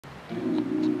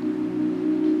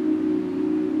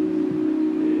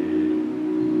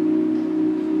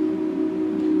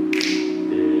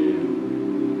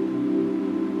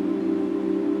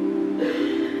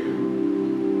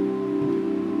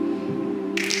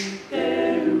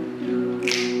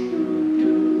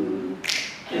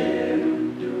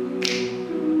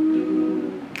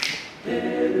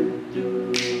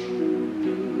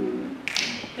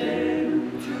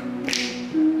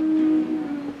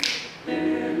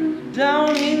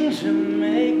Down in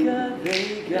Jamaica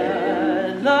they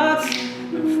got lots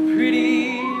of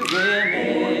pretty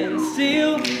women.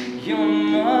 Steal your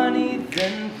money,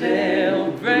 then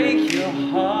they'll break your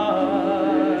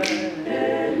heart.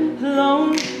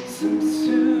 Lonesome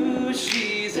Sue,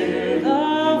 she's in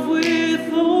love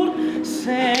with old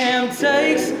Sam.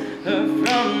 Takes her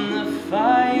from the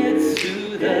fire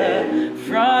to the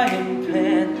frying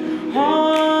pan.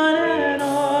 On and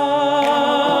on.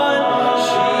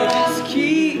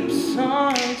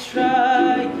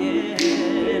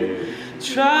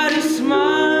 Try to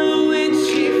smile when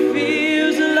she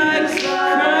feels like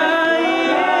crying.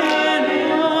 On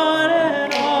and on,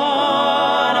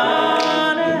 on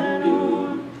and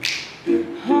on,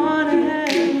 on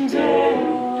and on.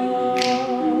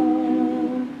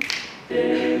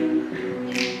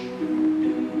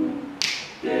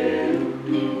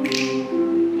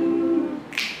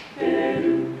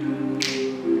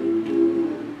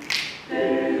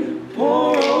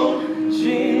 Poor old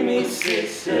Jimmy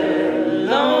sits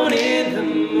alone in the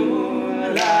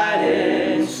moonlight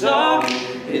and saw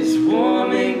his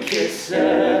woman kiss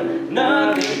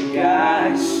another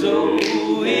guy. So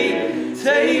he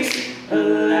takes a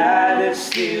ladder,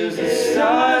 steals the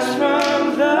stars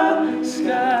from the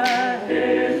sky,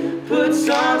 puts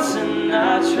on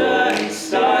Sinatra and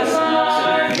starts to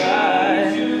cry.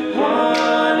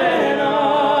 On and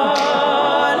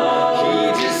on,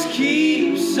 he just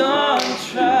keeps on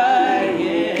trying.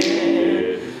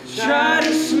 Try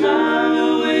to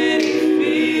smile when he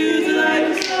feels like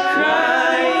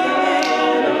crying.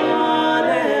 On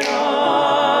and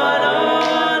on,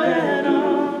 on and on,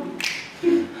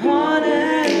 on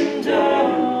and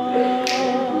on.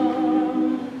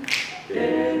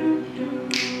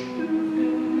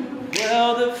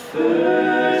 Well, the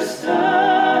first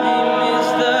time is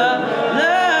the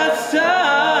last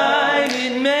time.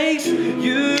 It makes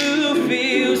you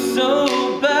feel so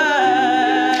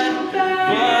bad, but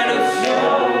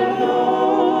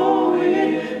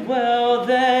well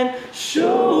then,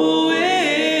 show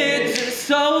it, just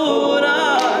hold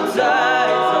on tight.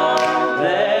 Don't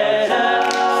let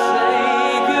us say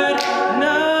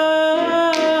goodnight.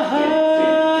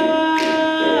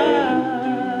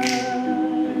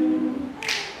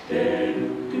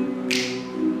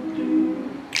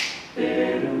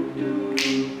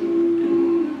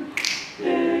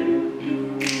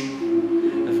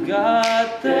 I've got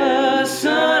the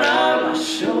sun on my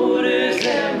shoulders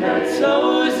and my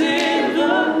toes in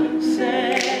the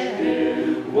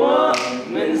sand.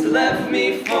 Woman's left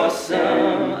me for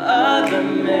some other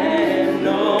man.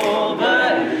 No,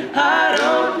 but I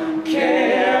don't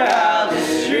care. I'll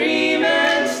just dream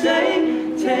and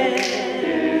stay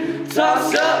tan.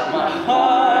 Toss up my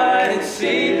heart and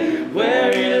see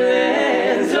where it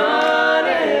lands. On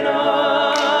and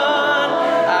on,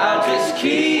 I'll just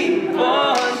keep